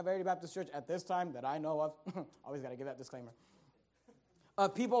problems at Verity Baptist Church at this time that I know of. Always got to give that disclaimer.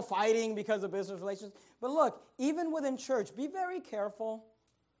 Of people fighting because of business relations. But look, even within church, be very careful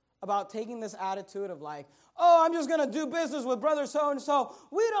about taking this attitude of like, oh, I'm just going to do business with brother so-and-so.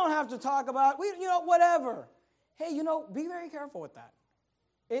 We don't have to talk about, whatever. Hey, be very careful with that.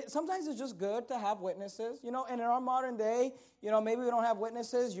 Sometimes it's just good to have witnesses. And in our modern day, maybe we don't have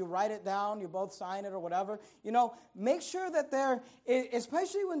witnesses. You write it down, you both sign it or whatever. Make sure that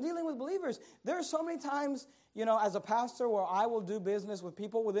especially when dealing with believers, there are so many times, as a pastor where I will do business with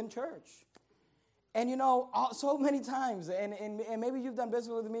people within church. And, so many times, and maybe you've done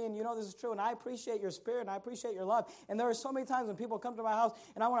business with me and this is true, and I appreciate your spirit and I appreciate your love. And there are so many times when people come to my house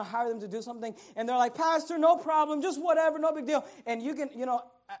and I want to hire them to do something, and they're like, Pastor, no problem, just whatever, no big deal. And you can,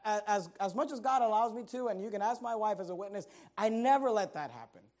 as much as God allows me to, and you can ask my wife as a witness, I never let that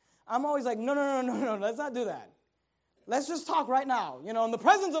happen. I'm always like, no, let's not do that. Let's just talk right now. In the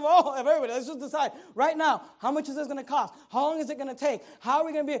presence of everybody, let's just decide right now, how much is this going to cost? How long is it going to take? How are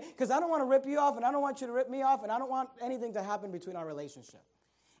we going to be? Because I don't want to rip you off, and I don't want you to rip me off, and I don't want anything to happen between our relationship.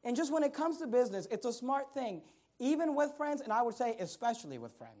 And just when it comes to business, it's a smart thing, even with friends, and I would say especially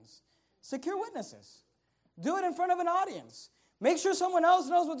with friends. Secure witnesses. Do it in front of an audience. Make sure someone else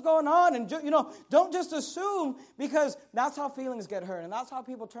knows what's going on, and don't just assume, because that's how feelings get hurt, and that's how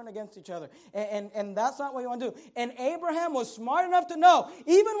people turn against each other, and that's not what you want to do. And Abraham was smart enough to know,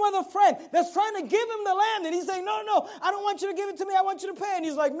 even with a friend that's trying to give him the land, and he's saying, no, I don't want you to give it to me, I want you to pay, and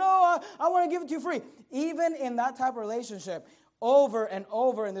he's like, no, I want to give it to you free. Even in that type of relationship, over and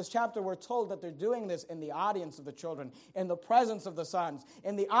over in this chapter, we're told that they're doing this in the audience of the children, in the presence of the sons,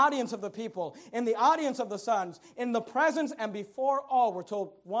 in the audience of the people, in the audience of the sons, in the presence and before all. We're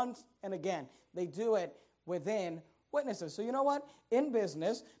told once and again, they do it within witnesses. So you know what? In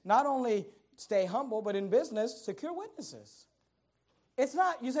business, not only stay humble, but in business, secure witnesses. It's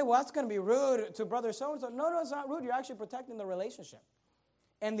not, you say, well, that's going to be rude to brother so-and-so. No, it's not rude. You're actually protecting the relationship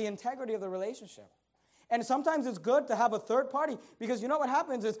and the integrity of the relationship. And sometimes it's good to have a third party, because you know what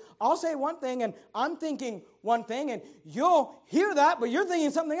happens is I'll say one thing and I'm thinking one thing and you'll hear that, but you're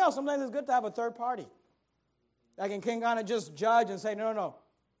thinking something else. Sometimes it's good to have a third party that can kind of just judge and say, no.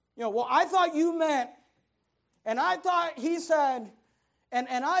 Well, I thought you meant, and I thought he said, and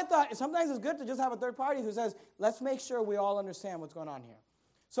I thought, sometimes it's good to just have a third party who says, let's make sure we all understand what's going on here.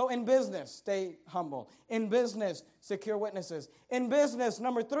 So in business, stay humble. In business, secure witnesses. In business,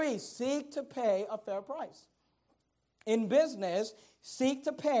 number 3, seek to pay a fair price. In business, seek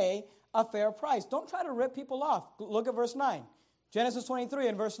to pay a fair price. Don't try to rip people off. Look at verse 9. Genesis 23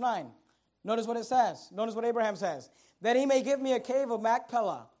 and verse 9. Notice what it says. Notice what Abraham says. That he may give me a cave of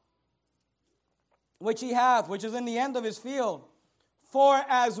Machpelah, which he hath, which is in the end of his field, for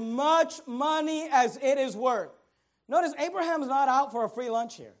as much money as it is worth. Notice Abraham's not out for a free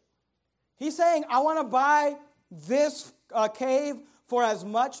lunch here. He's saying, I want to buy this cave for as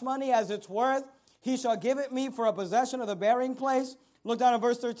much money as it's worth. He shall give it me for a possession of the burying place. Look down at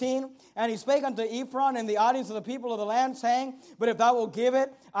verse 13. And he spake unto Ephron in the audience of the people of the land, saying, but if thou wilt give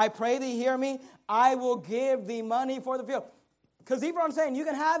it, I pray thee, hear me, I will give thee money for the field. Because Ephron's saying, you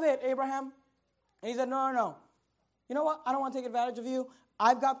can have it, Abraham. And he said, no. You know what? I don't want to take advantage of you.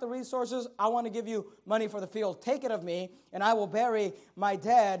 I've got the resources. I want to give you money for the field. Take it of me, and I will bury my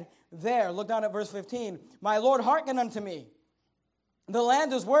dead there. Look down at verse 15. My Lord, hearken unto me. The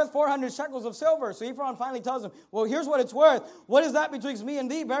land is worth 400 shekels of silver. So Ephron finally tells him, well, here's what it's worth. What is that betwixt me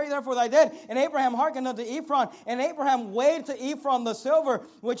and thee? Bury therefore thy dead. And Abraham hearkened unto Ephron. And Abraham weighed to Ephron the silver,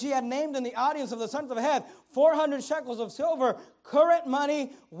 which he had named in the audience of the sons of Heth, 400 shekels of silver, current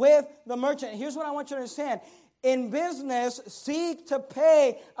money with the merchant. Here's what I want you to understand. In business, seek to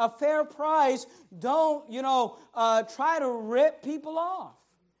pay a fair price. Don't, try to rip people off.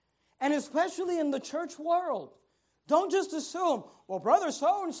 And especially in the church world. Don't just assume, well, brother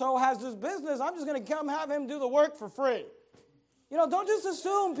so-and-so has this business. I'm just going to come have him do the work for free. Don't just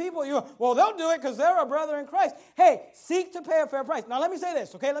assume people, they'll do it because they're a brother in Christ. Hey, seek to pay a fair price. Now, let me say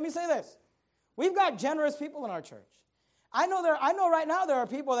this, okay? Let me say this. We've got generous people in our church. I know right now there are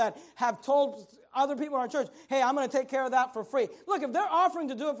people that have told other people in our church, hey, I'm going to take care of that for free. Look, if they're offering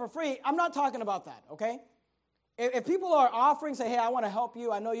to do it for free, I'm not talking about that, okay? If people are offering, say, hey, I want to help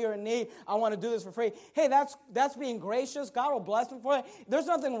you. I know you're in need. I want to do this for free. Hey, that's being gracious. God will bless them for it. There's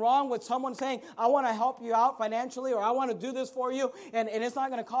nothing wrong with someone saying, I want to help you out financially, or I want to do this for you, and it's not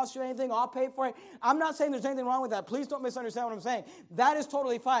going to cost you anything. I'll pay for it. I'm not saying there's anything wrong with that. Please don't misunderstand what I'm saying. That is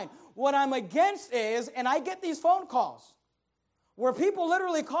totally fine. What I'm against is, and I get these phone calls, where people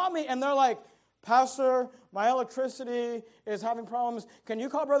literally call me, and they're like, Pastor, my electricity is having problems. Can you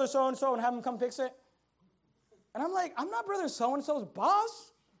call brother so-and-so and have him come fix it? And I'm like, I'm not brother so-and-so's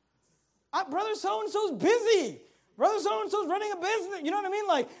boss. Brother so-and-so's busy. Brother so-and-so's running a business. You know what I mean?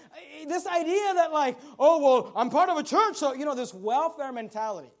 Like, this idea that like, oh, well, I'm part of a church. So, this welfare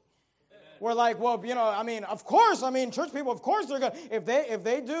mentality. We're like, well, of course, church people, of course they're going to, if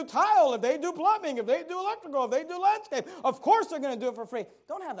they do tile, if they do plumbing, if they do electrical, if they do landscape, of course they're going to do it for free.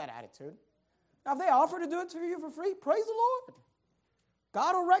 Don't have that attitude. Now, if they offer to do it for you for free, praise the Lord.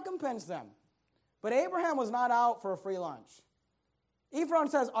 God will recompense them. But Abraham was not out for a free lunch. Ephron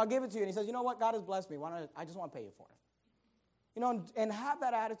says, I'll give it to you. And he says, you know what? God has blessed me. I just want to pay you for it. And have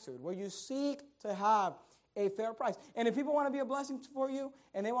that attitude where you seek to have a fair price. And if people want to be a blessing for you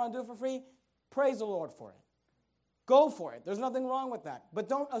and they want to do it for free, praise the Lord for it. Go for it. There's nothing wrong with that. But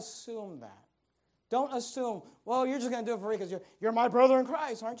don't assume that. Don't assume, well, you're just going to do it for free because you're my brother in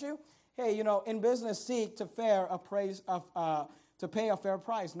Christ, aren't you? Hey, in business, seek to pay a fair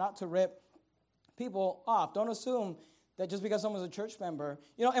price, not to rip people off. Don't assume that just because someone's a church member,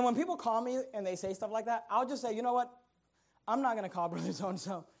 and when people call me and they say stuff like that, I'll just say, you know what? I'm not going to call brother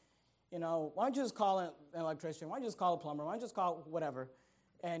so-and-so. Why don't you just call an electrician? Why don't you just call a plumber? Why don't you just call whatever?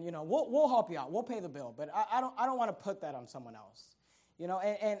 And, we'll help you out. We'll pay the bill. But I don't want to put that on someone else.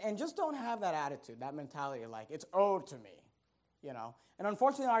 And just don't have that attitude, that mentality like it's owed to me, And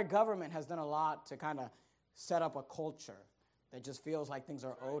unfortunately, our government has done a lot to kind of set up a culture that just feels like things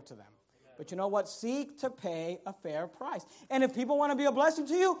are owed to them. But you know what? Seek to pay a fair price. And if people want to be a blessing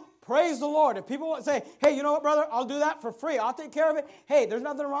to you, praise the Lord. If people say, hey, you know what, brother? I'll do that for free. I'll take care of it. Hey, there's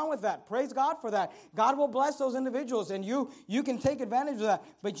nothing wrong with that. Praise God for that. God will bless those individuals, and you can take advantage of that.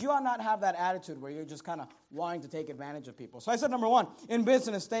 But you ought not have that attitude where you're just kind of wanting to take advantage of people. So I said, number 1, in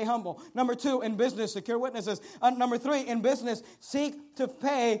business, stay humble. Number 2, in business, secure witnesses. Number 3, in business, seek to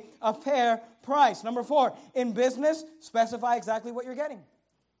pay a fair price. Number 4, in business, specify exactly what you're getting.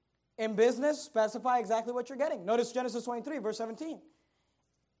 In business, specify exactly what you're getting. Notice Genesis 23, verse 17.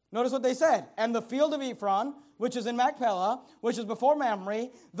 Notice what they said. And the field of Ephron, which is in Machpelah, which is before Mamre,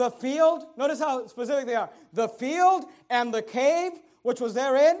 the field, notice how specific they are. The field and the cave, which was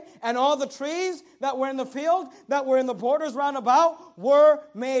therein, and all the trees that were in the field, that were in the borders round about, were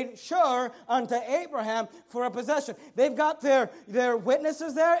made sure unto Abraham for a possession. They've got their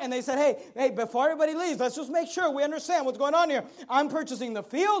witnesses there, and they said, hey, before everybody leaves, let's just make sure we understand what's going on here. I'm purchasing the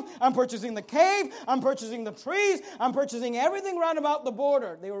field, I'm purchasing the cave, I'm purchasing the trees, I'm purchasing everything round about the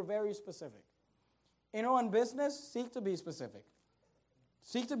border. They were very specific. In business, seek to be specific.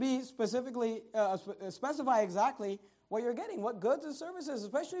 Seek to be specifically, specify exactly what you're getting, what goods and services,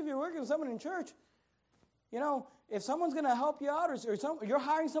 especially if you're working with someone in church. If someone's going to help you out or you're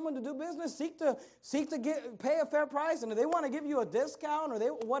hiring someone to do business, seek to pay a fair price. And if they want to give you a discount or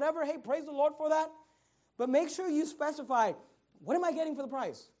whatever, hey, praise the Lord for that. But make sure you specify, what am I getting for the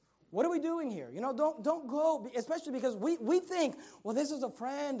price? What are we doing here? Don't go, especially because we think, well, this is a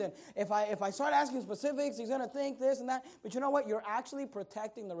friend, and if I start asking specifics, he's going to think this and that. But you know what? You're actually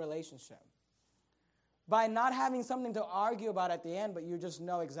protecting the relationship. By not having something to argue about at the end, but you just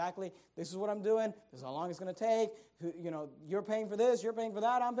know exactly, this is what I'm doing, this is how long it's going to take, you're paying for this, you're paying for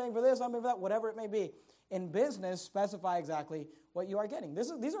that, I'm paying for this, I'm paying for that, whatever it may be. In business, specify exactly what you are getting.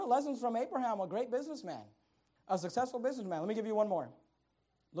 These are lessons from Abraham, a great businessman. A successful businessman. Let me give you one more.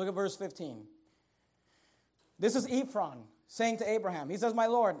 Look at verse 15. This is Ephron saying to Abraham. He says, my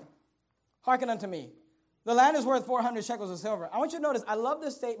Lord, hearken unto me. The land is worth 400 shekels of silver. I want you to notice, I love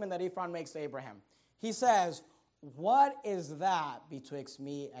this statement that Ephron makes to Abraham. He says, what is that betwixt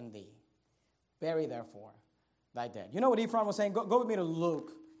me and thee? Bury therefore thy dead. You know what Ephron was saying? Go with me to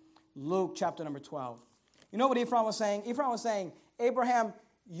Luke. Luke chapter number 12. You know what Ephron was saying? Ephron was saying, Abraham,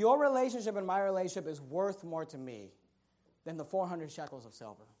 your relationship and my relationship is worth more to me than the 400 shekels of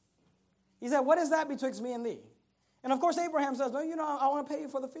silver. He said, what is that betwixt me and thee? And of course, Abraham says, no, I want to pay you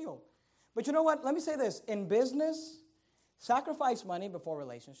for the field. But you know what? Let me say this. In business, sacrifice money before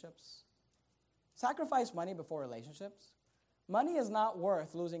relationships. Sacrifice money before relationships. Money is not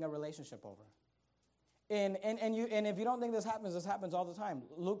worth losing a relationship over. And if you don't think this happens all the time.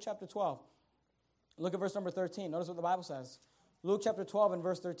 Luke chapter 12. Look at verse number 13. Notice what the Bible says. Luke chapter 12 and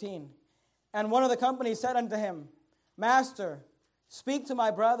verse 13. And one of the company said unto him, Master, speak to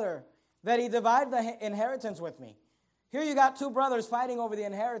my brother that he divide the inheritance with me. Here you got two brothers fighting over the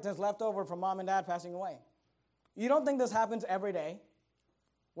inheritance left over from mom and dad passing away. You don't think this happens every day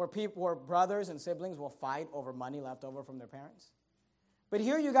where brothers and siblings will fight over money left over from their parents? But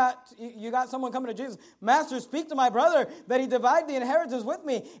here you got someone coming to Jesus. Master, speak to my brother that he divide the inheritance with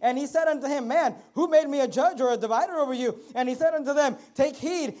me. And he said unto him, man, who made me a judge or a divider over you? And he said unto them, take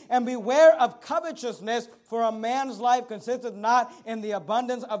heed and beware of covetousness, for a man's life consisteth not in the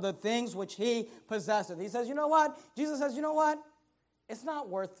abundance of the things which he possesseth. He says, you know what? Jesus says, you know what? It's not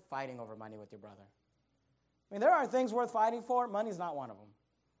worth fighting over money with your brother. I mean, there are things worth fighting for. Money's not one of them.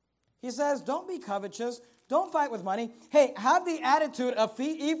 He says, don't be covetous. Don't fight with money. Hey, have the attitude of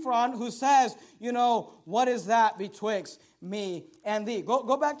Ephron who says, what is that betwixt me and thee?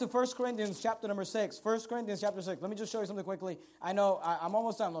 Go back to 1 Corinthians chapter number 6. 1 Corinthians chapter 6. Let me just show you something quickly. I know I'm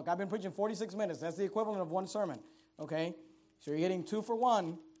almost done. Look, I've been preaching 46 minutes. That's the equivalent of one sermon. Okay? So you're getting 2 for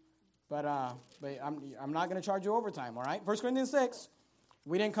 1. But I'm not going to charge you overtime, all right? 1 Corinthians 6.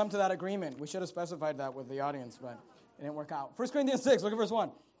 We didn't come to that agreement. We should have specified that with the audience, but it didn't work out. 1 Corinthians 6. Look at verse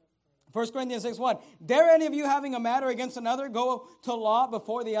 1. 1 Corinthians 6:1. Dare any of you having a matter against another go to law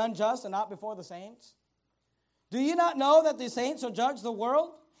before the unjust and not before the saints? Do ye not know that the saints shall judge the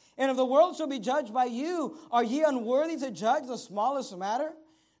world? And if the world shall be judged by you, are ye unworthy to judge the smallest matter?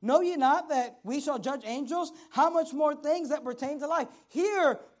 Know ye not that we shall judge angels? How much more things that pertain to life?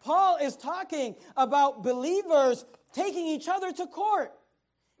 Here, Paul is talking about believers taking each other to court.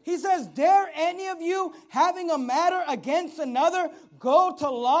 He says, dare any of you having a matter against another go to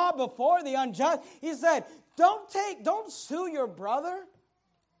law before the unjust? He said, don't sue your brother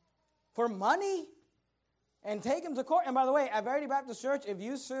for money and take him to court. And by the way, at Verity Baptist Church, if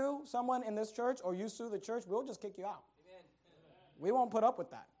you sue someone in this church or you sue the church, we'll just kick you out. Amen. We won't put up with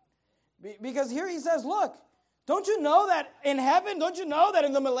that. Because here he says, look, don't you know that in heaven, don't you know that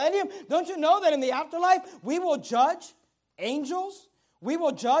in the millennium, don't you know that in the afterlife, we will judge angels? We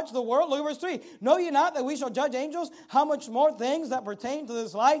will judge the world. Look at verse 3. Know ye not that we shall judge angels? How much more things that pertain to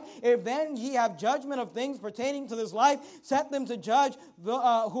this life? If then ye have judgment of things pertaining to this life, set them to judge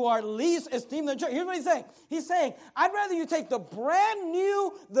who are least esteemed in the church. Here's what he's saying. He's saying, I'd rather you take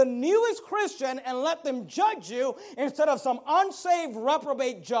the newest Christian and let them judge you instead of some unsaved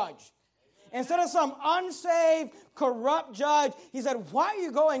reprobate judge. Instead of some unsaved, corrupt judge. He said, why are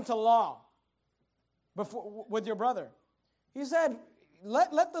you going to law with your brother? He said,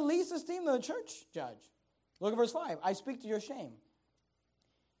 let the least esteemed in the church judge. Look at verse 5. I speak to your shame.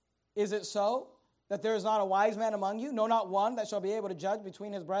 Is it so that there is not a wise man among you? No, not one that shall be able to judge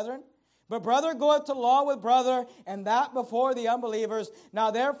between his brethren? But brother goeth to law with brother, and that before the unbelievers. Now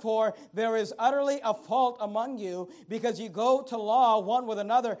therefore there is utterly a fault among you, because you go to law one with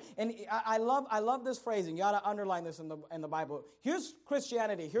another. And I love this phrasing. You ought to underline this in the Bible. Here's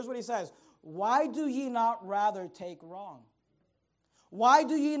Christianity. Here's what he says. Why do ye not rather take wrong? Why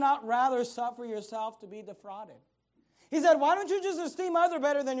do ye not rather suffer yourself to be defrauded? He said, why don't you just esteem other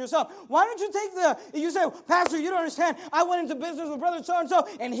better than yourself? Why don't you you say, Pastor, you don't understand. I went into business with brother so-and-so,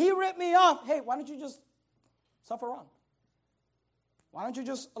 and he ripped me off. Hey, why don't you just suffer wrong? Why don't you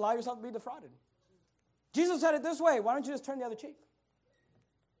just allow yourself to be defrauded? Jesus said it this way. Why don't you just turn the other cheek?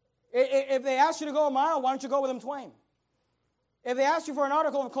 If they ask you to go a mile, why don't you go with them twain? If they ask you for an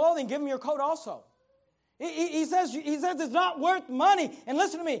article of clothing, give them your coat also. He says it's not worth money. And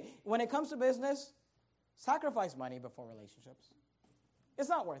listen to me. When it comes to business, sacrifice money before relationships. It's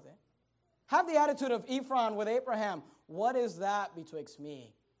not worth it. Have the attitude of Ephron with Abraham. What is that betwixt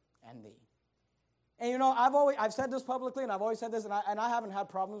me and thee? And I've said this publicly, and I've always said this, and I haven't had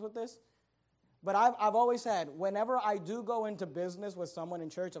problems with this. But I've always said, whenever I do go into business with someone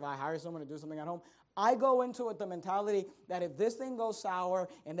in church, if I hire someone to do something at home, I go into it with the mentality that if this thing goes sour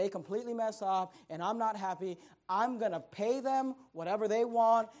and they completely mess up and I'm not happy, I'm going to pay them whatever they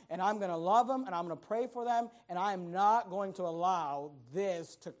want, and I'm going to love them, and I'm going to pray for them, and I am not going to allow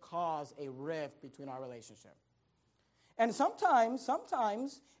this to cause a rift between our relationship. And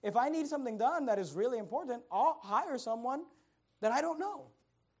sometimes, if I need something done that is really important, I'll hire someone that I don't know.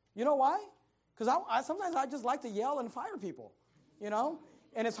 You know why? Because sometimes I just like to yell and fire people,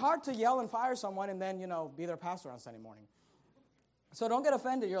 And it's hard to yell and fire someone and then, be their pastor on Sunday morning. So don't get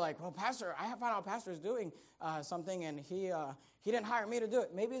offended. You're like, well, pastor, I found out pastor is doing something and he didn't hire me to do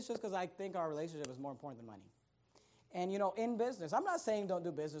it. Maybe it's just because I think our relationship is more important than money. And, in business, I'm not saying don't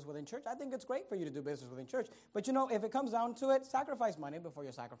do business within church. I think it's great for you to do business within church. But, if it comes down to it, sacrifice money before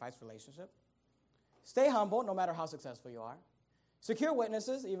you sacrifice relationship. Stay humble no matter how successful you are. Secure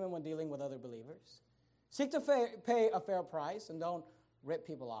witnesses even when dealing with other believers. Seek to pay a fair price and don't rip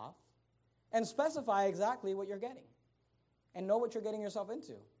people off. And specify exactly what you're getting. And know what you're getting yourself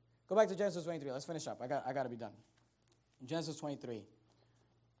into. Go back to Genesis 23. Let's finish up. I got to be done. Genesis 23.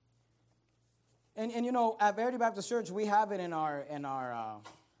 And at Verity Baptist Church, we have it in our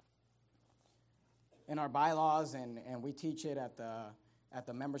bylaws, and we teach it at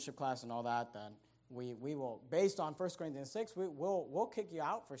the membership class and all that. That we will, based on 1 Corinthians 6, we'll kick you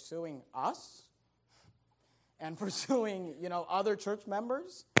out for suing us, and for suing other church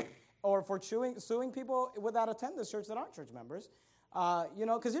members, or for suing people without attendance church that aren't church members.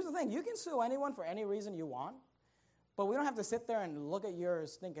 Because here's the thing, you can sue anyone for any reason you want. But we don't have to sit there and look at your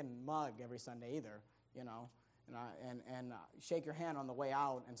stinking mug every Sunday either, and shake your hand on the way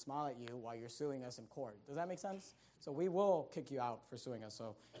out and smile at you while you're suing us in court. Does that make sense? So we will kick you out for suing us.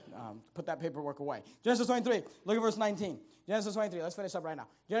 So put that paperwork away. Genesis 23, look at verse 19. Genesis 23, let's finish up right now.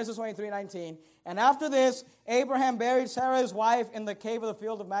 Genesis 23, 19. And after this, Abraham buried Sarah his wife in the cave of the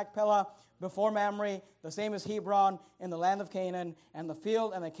field of Machpelah before Mamre, the same as Hebron, in the land of Canaan. And the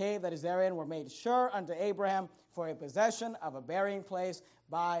field and the cave that is therein were made sure unto Abraham for a possession of a burying place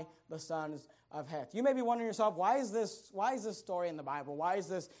by the sons of Heth. You may be wondering yourself, why is this story in the Bible? Why is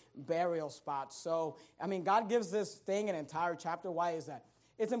this burial spot so? God gives this thing an entire chapter. Why is that?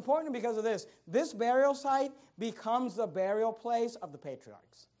 It's important because of this. This burial site becomes the burial place of the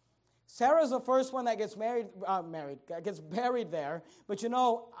patriarchs. Sarah's the first one that gets gets buried there. But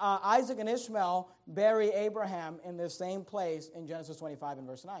Isaac and Ishmael bury Abraham in this same place in Genesis 25 and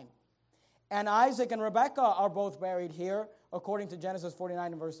verse 9. And Isaac and Rebekah are both buried here, according to Genesis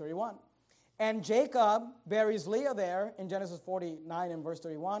 49 and verse 31. And Jacob buries Leah there in Genesis 49 and verse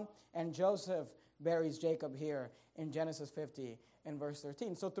 31. And Joseph buries Jacob here in Genesis 50 and verse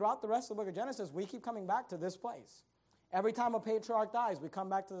 13. So throughout the rest of the book of Genesis, we keep coming back to this place. Every time a patriarch dies, we come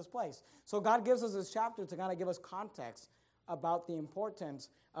back to this place. So God gives us this chapter to kind of give us context about the importance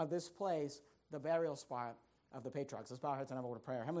of this place, the burial spot of the patriarchs. Let's bow our heads and have a word of prayer. Heavenly